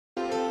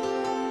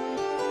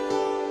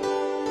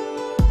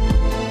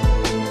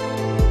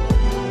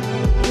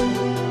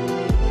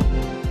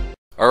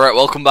Alright,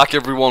 welcome back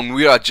everyone.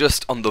 We are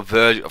just on the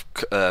verge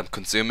of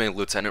consuming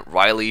Lieutenant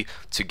Riley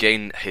to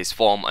gain his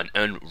form and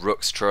earn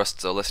Rook's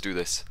trust, so let's do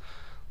this.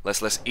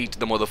 Let's eat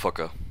the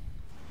motherfucker.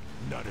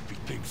 Not if he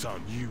thinks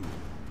I'm you.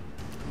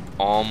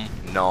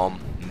 Nom,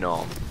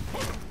 nom.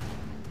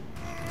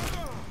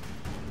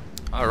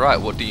 Alright,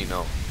 what do you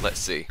know? Let's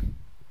see.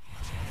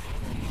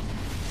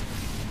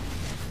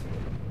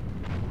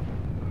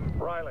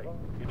 Riley,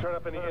 you turn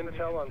up any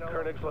intel on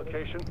Koenig's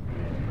location?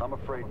 I'm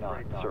afraid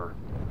not, sir.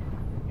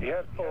 He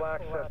had full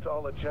access to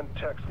all of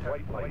Gentek's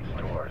white light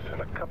stores,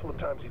 and a couple of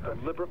times he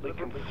deliberately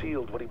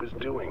concealed what he was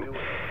doing.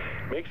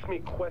 Makes me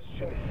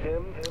question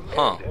him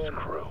and his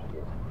crew.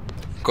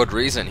 Good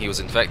reason, he was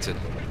infected.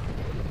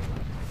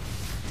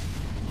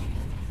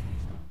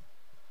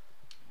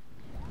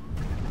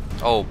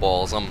 Oh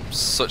balls, I'm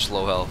such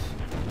low health.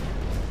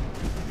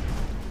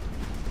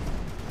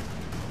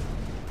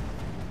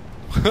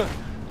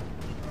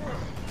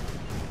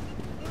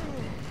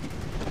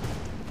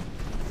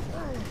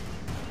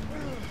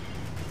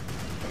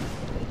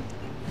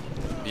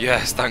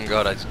 Yes, thank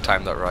God I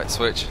timed that right.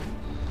 Switch.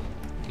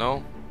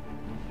 No?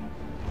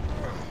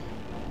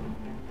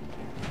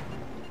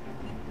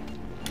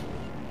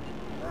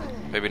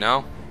 Maybe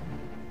now?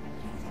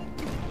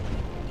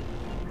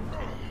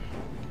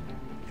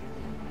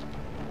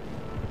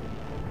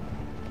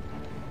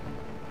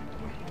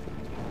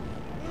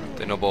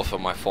 They know both of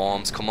my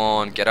forms. Come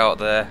on, get out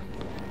there.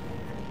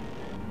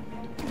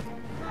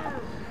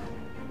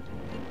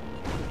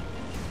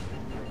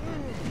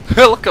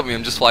 Look at me,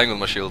 I'm just flying with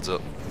my shields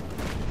up.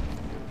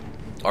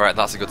 Alright,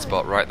 that's a good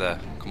spot right there.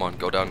 Come on,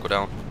 go down, go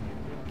down.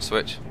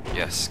 Switch.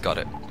 Yes, got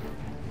it.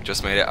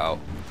 Just made it out.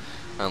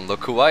 And look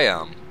who I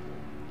am.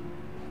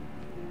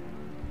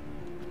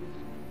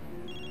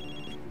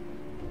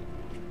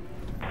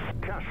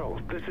 Castle,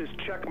 this is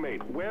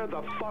Checkmate. Where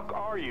the fuck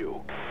are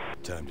you?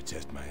 Time to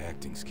test my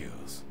acting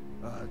skills.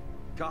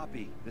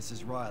 Copy. This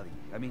is Riley.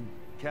 I mean,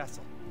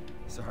 Castle.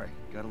 Sorry,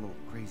 got a little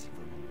crazy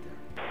for a moment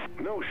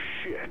there. No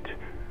shit.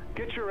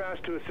 Get your ass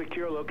to a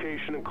secure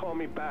location and call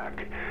me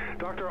back.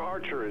 Dr.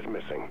 Archer is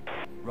missing.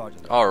 Roger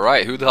that.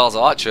 Alright, who the hell's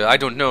Archer? I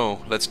don't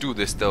know. Let's do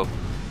this though.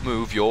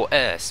 Move your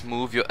ass,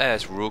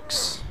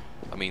 Rooks.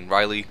 I mean,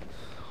 Riley.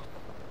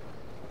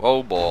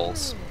 Oh,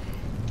 balls.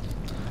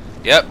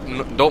 Yep,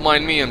 don't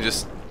mind me, I'm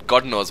just...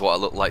 God knows what I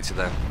look like to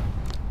them.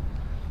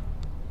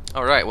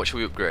 Alright, what should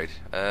we upgrade?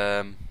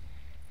 Alright,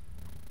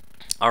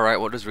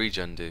 what does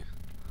regen do?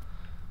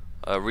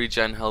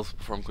 Regen health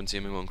from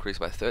consuming will increase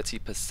by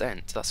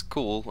 30%. That's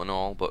cool and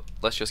all, but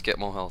let's just get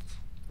more health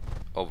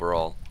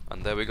overall.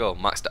 And there we go,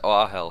 maxed out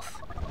our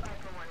health.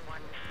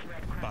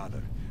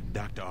 Father,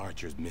 Dr.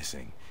 Archer's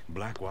missing.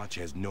 Blackwatch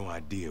has no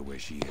idea where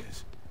she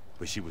is.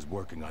 But she was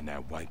working on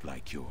that white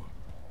light cure.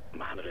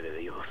 Madre de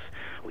Dios,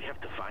 we have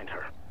to find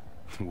her.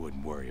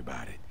 Wouldn't worry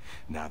about it.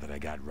 Now that I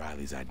got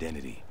Riley's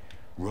identity,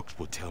 Rooks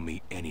will tell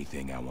me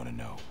anything I want to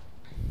know.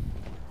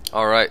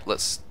 Alright,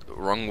 let's...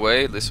 Wrong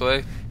way, this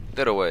way.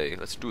 That away,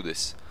 let's do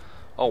this.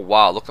 Oh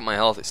wow, look at my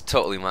health, it's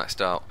totally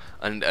maxed out.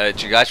 And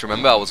do you guys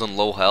remember I was on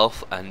low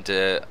health, and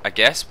I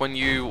guess when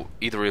you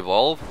either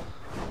evolve...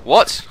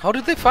 What? How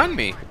did they find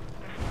me?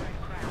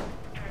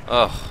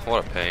 Ugh,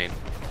 what a pain.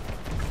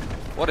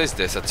 What is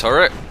this, a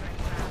turret?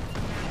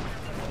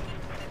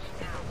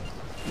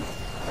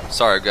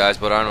 Sorry guys,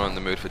 but I'm not in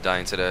the mood for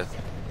dying today.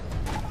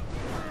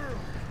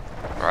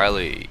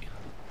 Riley.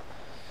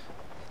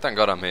 Thank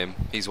God I'm him.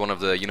 He's one of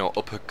the, you know,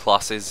 upper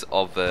classes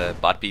of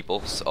bad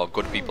people, or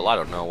good people. I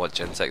don't know what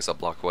Gentek's or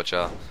Blackwatch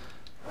are.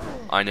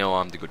 I know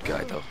I'm the good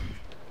guy though.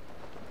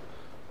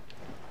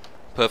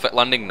 Perfect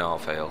landing? No,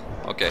 fail.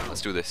 Okay,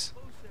 let's do this.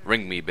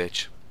 Ring me,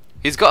 bitch.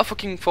 He's got a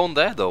fucking phone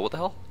there though, what the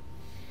hell?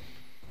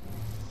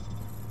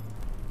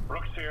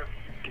 Rook's here.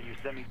 Can you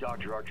send me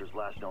Dr. Archer's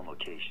last known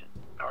location?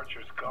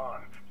 Archer's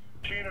gone.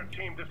 She and her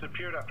team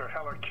disappeared after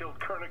Heller killed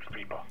Koenig's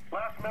people.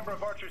 Last member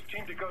of Archer's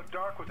team to go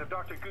dark was a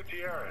Dr.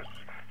 Gutierrez.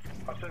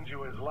 I'll send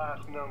you his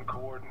last known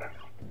coordinates.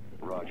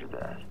 Roger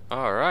that.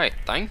 Alright,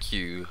 thank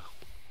you.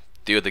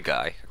 The other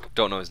guy.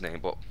 Don't know his name,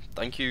 but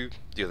thank you,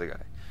 the other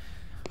guy.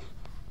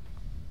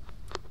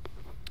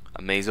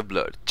 A maze of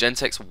blood.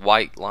 Gentek's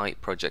white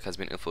light project has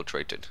been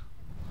infiltrated.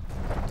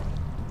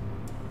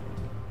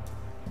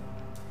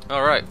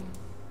 Alright.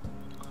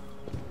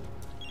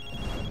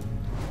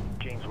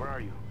 James, where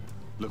are you?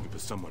 Looking for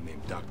someone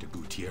named Dr.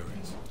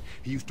 Gutierrez.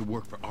 He used to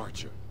work for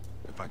Archer.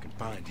 If I can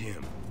find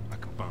him, I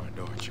can find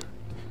Archer.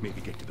 Maybe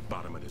get to the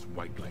bottom of this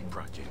white light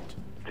project.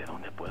 They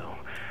don't nip well.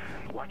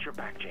 Watch your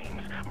back,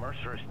 James.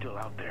 Mercer is still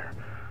out there.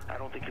 I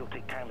don't think he'll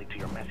take kindly to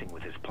your messing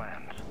with his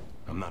plans.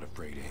 I'm not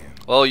afraid of him.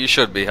 Well, you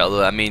should be,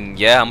 Heller. I mean,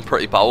 yeah, I'm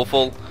pretty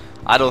powerful.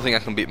 I don't think I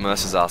can beat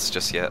Mercer's ass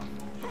just yet.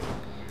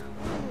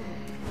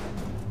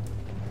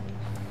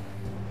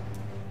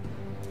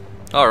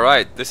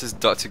 Alright, this is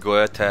Dr.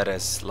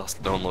 Gutierrez's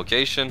last known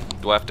location.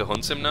 Do I have to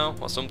hunt him now,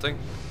 or something?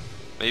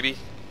 Maybe?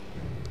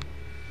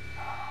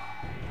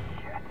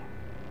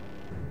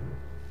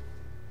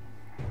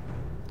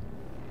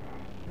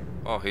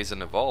 Oh, he's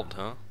an evolved,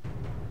 huh?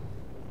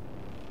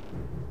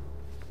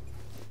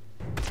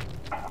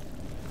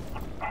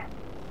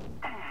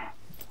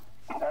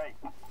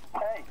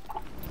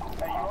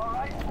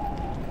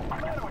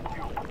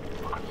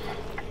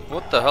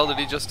 What the hell did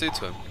he just do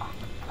to him?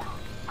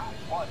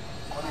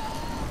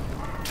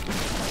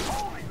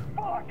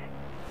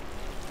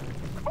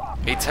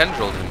 He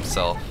tendrilled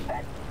himself.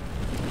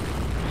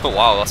 Oh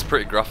wow, that's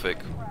pretty graphic.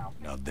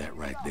 Now that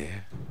right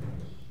there,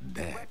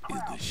 that is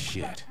the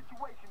shit.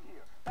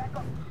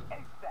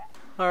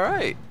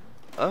 Alright.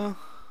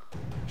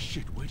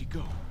 Shit, where'd he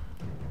go?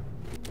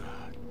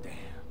 Ah, damn.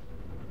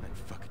 That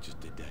fucker just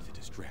did that to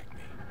distract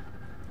me.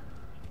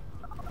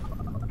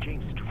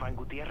 James, did you find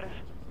Gutierrez?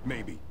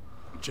 Maybe.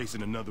 I'm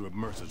chasing another of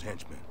Mercer's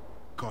henchmen.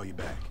 Call you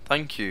back.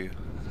 Thank you.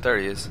 There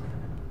he is.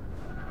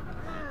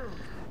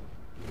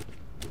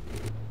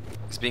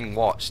 He's being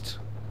watched.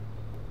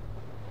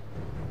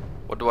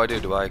 What do?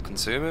 Do I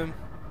consume him?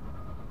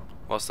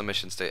 What's the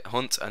mission state?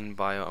 Hunt and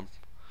bio.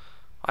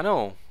 I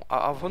know.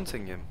 I'm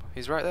hunting him.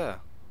 He's right there.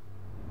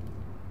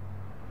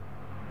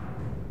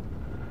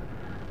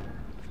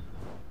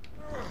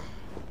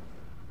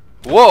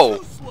 Whoa!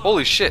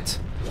 Holy shit!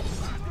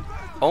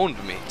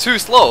 Owned me. Too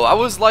slow. I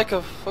was like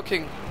a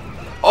fucking.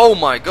 Oh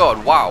my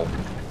god! Wow!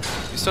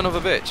 You son of a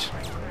bitch!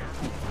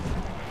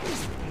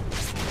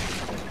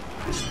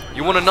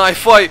 You want a knife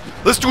fight?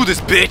 Let's do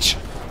this, bitch!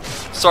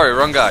 Sorry,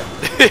 wrong guy.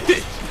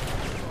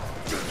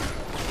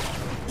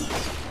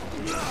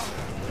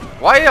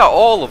 Why are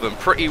all of them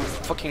pretty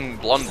fucking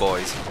blonde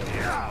boys?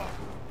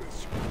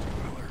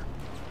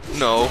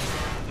 No,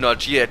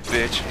 not yet,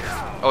 bitch.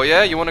 Oh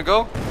yeah, you wanna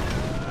go?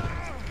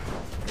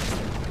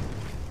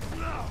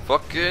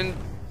 Fucking.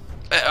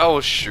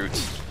 Oh shoot.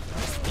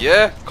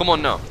 Yeah, come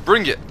on now,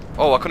 bring it.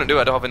 Oh, I couldn't do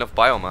it. I don't have enough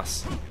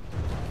biomass.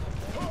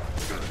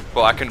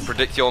 But I can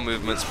predict your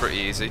movements pretty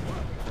easy.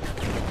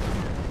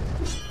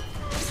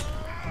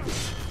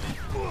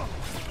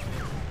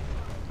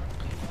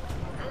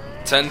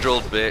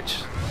 Tendrilled,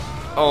 bitch.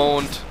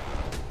 Owned.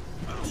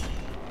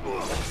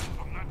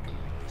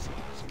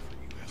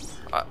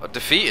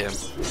 Defeat him.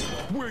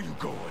 Where you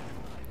going?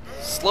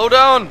 Slow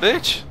down,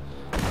 bitch.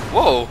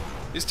 Whoa,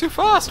 he's too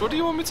fast. What do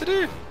you want me to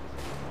do?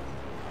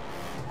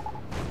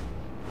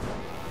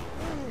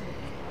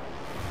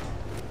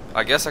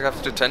 I guess I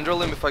have to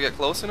tendril him if I get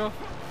close enough.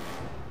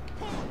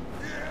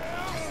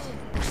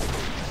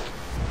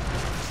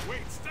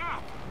 Wait,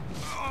 stop!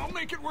 I'll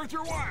make it worth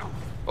your while.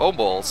 Oh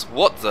balls,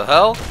 what the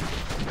hell?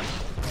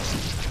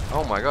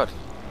 Oh my god.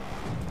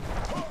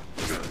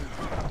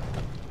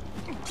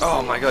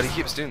 Oh my god, he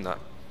keeps doing that.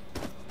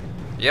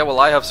 Yeah, well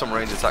I have some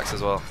range attacks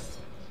as well.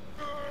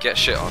 Get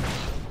shit on.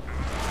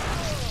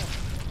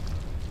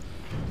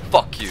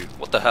 Fuck you,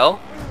 what the hell?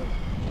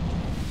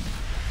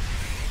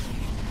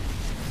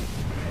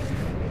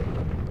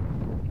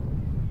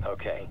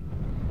 Okay.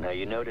 Now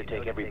you know to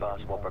take every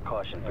possible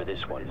precaution for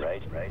this one,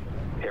 right?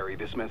 Harry,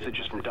 this message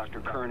is from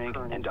Dr. Koenig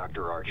and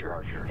Dr.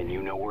 Archer, and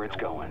you know where it's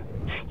going.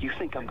 You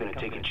think I'm gonna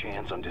take a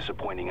chance on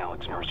disappointing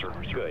Alex Mercer?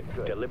 Good.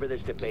 Deliver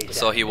this to base.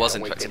 So he was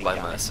infected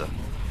by Mercer.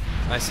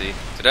 I see.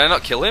 Did I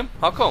not kill him?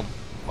 How come?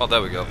 Oh,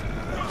 there we go.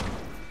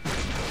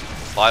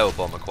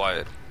 Biobomb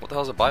acquired. What the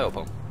hell's a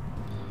biobomb?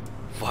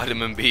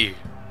 Vitamin B.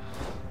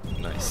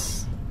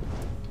 Nice.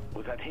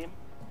 Was that him?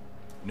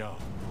 No,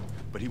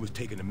 but he was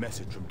taking a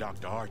message from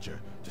Dr. Archer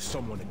to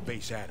someone at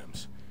Base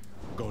Adams.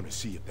 I'm going to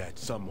see if that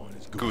someone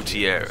is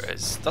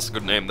Gutierrez. That's a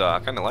good name though, I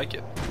kinda like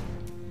it.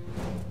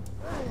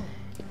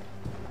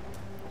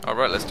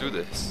 Alright, let's do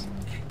this.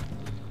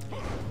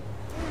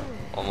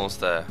 Almost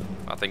there.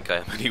 I think I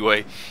am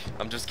anyway.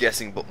 I'm just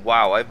guessing, but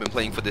wow, I've been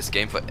playing for this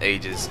game for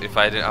ages. If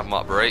I didn't have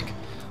my break,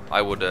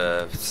 I would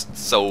have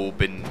so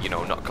been, you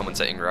know, not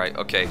commentating right.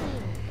 Okay.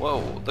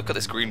 Whoa, look at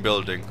this green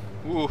building.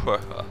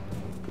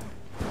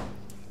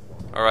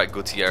 Alright,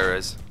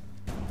 Gutierrez.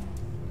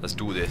 Let's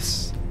do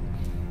this.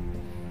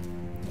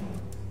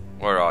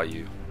 Where are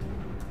you?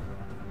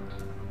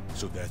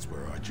 So that's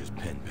where Archer's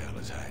pen pal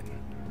is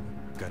hiding.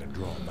 Gotta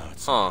draw him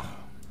out. Huh.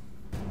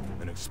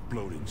 An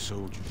exploding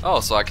soldier. Oh,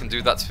 so I can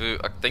do that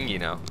to a thingy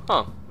now.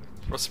 Huh.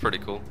 That's pretty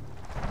cool.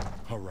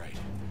 Alright,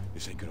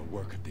 this ain't gonna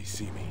work if they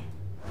see me.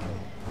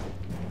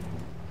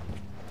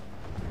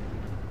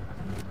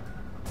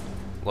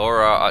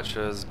 Laura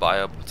Archer's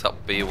bio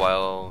top B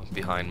while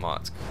behind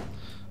Mark.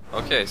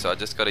 Okay, so I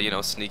just gotta, you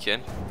know, sneak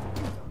in.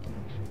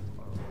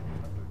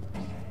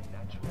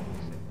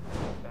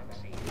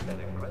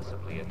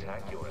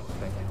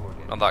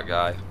 Not that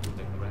guy.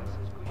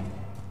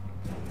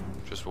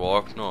 Just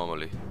walk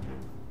normally.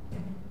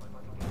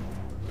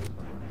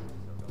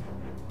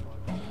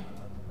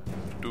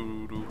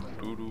 Doo doo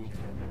doo doo.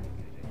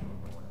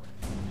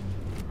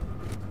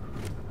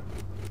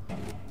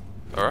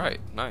 Alright,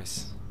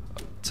 nice.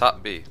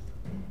 Tap B.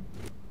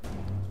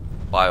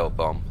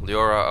 Biobomb.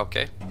 Leora,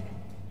 okay.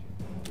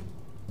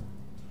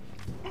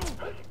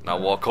 Now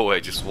walk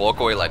away, just walk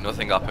away like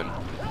nothing happened.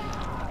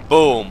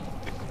 Boom!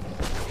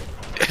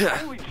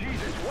 Holy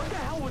Jesus, what the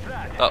hell was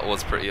that? That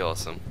was pretty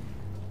awesome.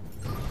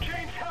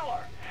 James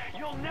Heller!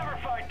 You'll never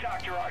find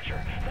Dr.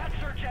 Archer. That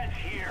search ends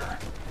here.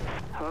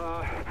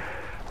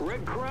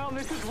 Red Crown,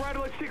 this is Red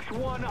Alert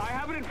 6-1. I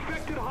have an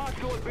infected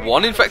hostile at base.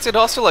 One infected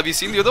hostile? Have you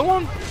seen the other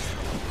one?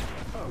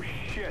 Oh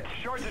shit,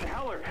 Sergeant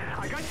Heller.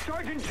 I got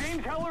Sergeant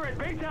James Heller at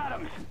Base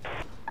Adams.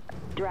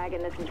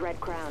 Dragon, this is Red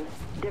Crown.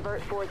 Divert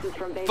forces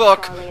from base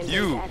Fuck Charlie and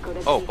you. base Echo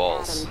to Oh, East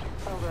balls. Adams.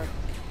 Over.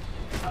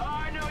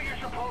 I know you're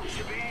supposed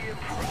to be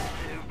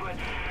impressive, but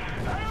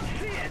I don't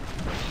see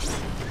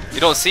it. You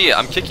don't see it.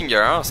 I'm kicking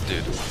your ass,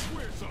 dude.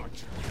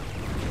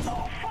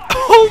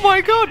 Oh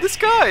my god, this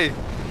guy!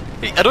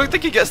 I don't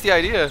think he gets the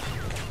idea. You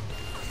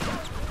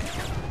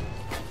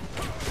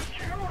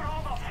know what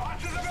all the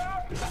fuss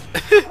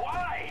is about?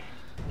 Why?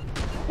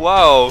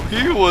 Wow,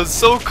 he was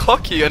so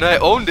cocky and I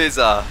owned his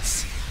ass.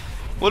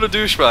 What a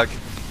douchebag.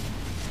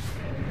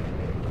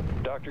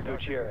 Dr.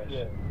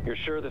 Gutierrez, you're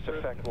sure this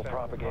effect will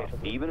propagate?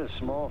 Even a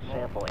small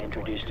sample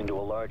introduced into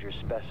a larger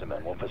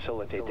specimen will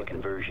facilitate the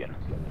conversion.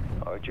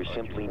 Archer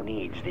simply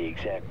needs the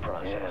exact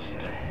process.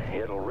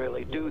 It'll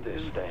really do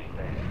this thing.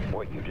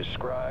 What you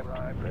described,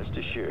 rest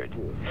assured.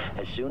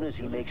 As soon as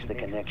he makes the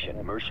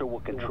connection, Mercer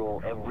will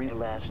control every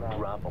last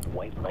drop of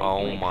white light.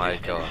 Oh in my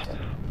existence,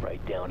 god.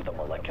 right down to the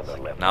molecular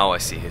level. Now I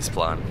see his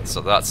plan.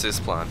 So that's his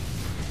plan.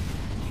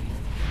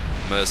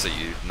 Mercer,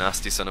 you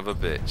nasty son of a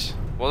bitch.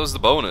 What was the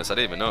bonus? I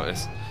didn't even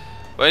notice.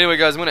 But anyway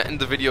guys, I'm going to end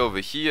the video over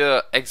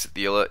here. Exit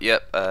the alert.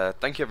 Yep,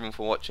 thank you everyone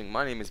for watching.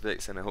 My name is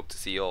Vix and I hope to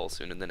see you all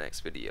soon in the next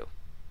video.